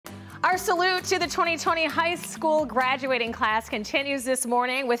Our salute to the 2020 high school graduating class continues this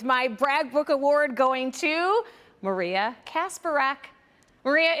morning with my Bragg Book Award going to Maria Kasperek.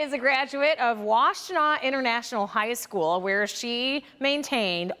 Maria is a graduate of Washtenaw International High School, where she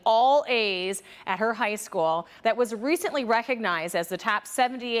maintained all A's at her high school that was recently recognized as the top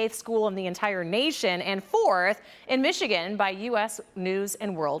 78th school in the entire nation and 4th in Michigan by U.S. News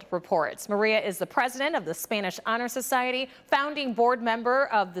and World Reports. Maria is the president of the Spanish Honor Society, founding board member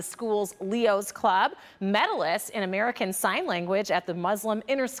of the school's Leo's Club, medalist in American Sign Language at the Muslim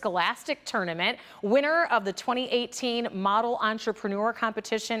Interscholastic Tournament, winner of the 2018 Model Entrepreneur Competition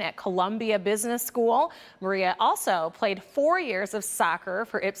at Columbia Business School. Maria also played 4 years of soccer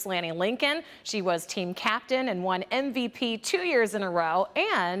for Ypsilanti Lincoln. She was team captain and won MVP 2 years in a row,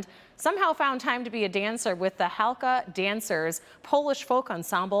 and somehow found time to be a dancer with the Halka Dancers Polish folk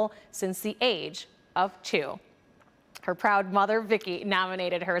ensemble since the age of 2. Her proud mother, Vicky,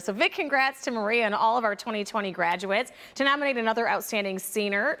 nominated her. So, Vic, congrats to Maria and all of our 2020 graduates. To nominate another outstanding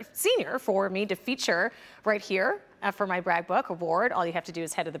senior for me to feature right here for my Bragg Book Award, all you have to do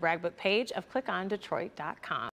is head to the Bragg Book page of clickondetroit.com.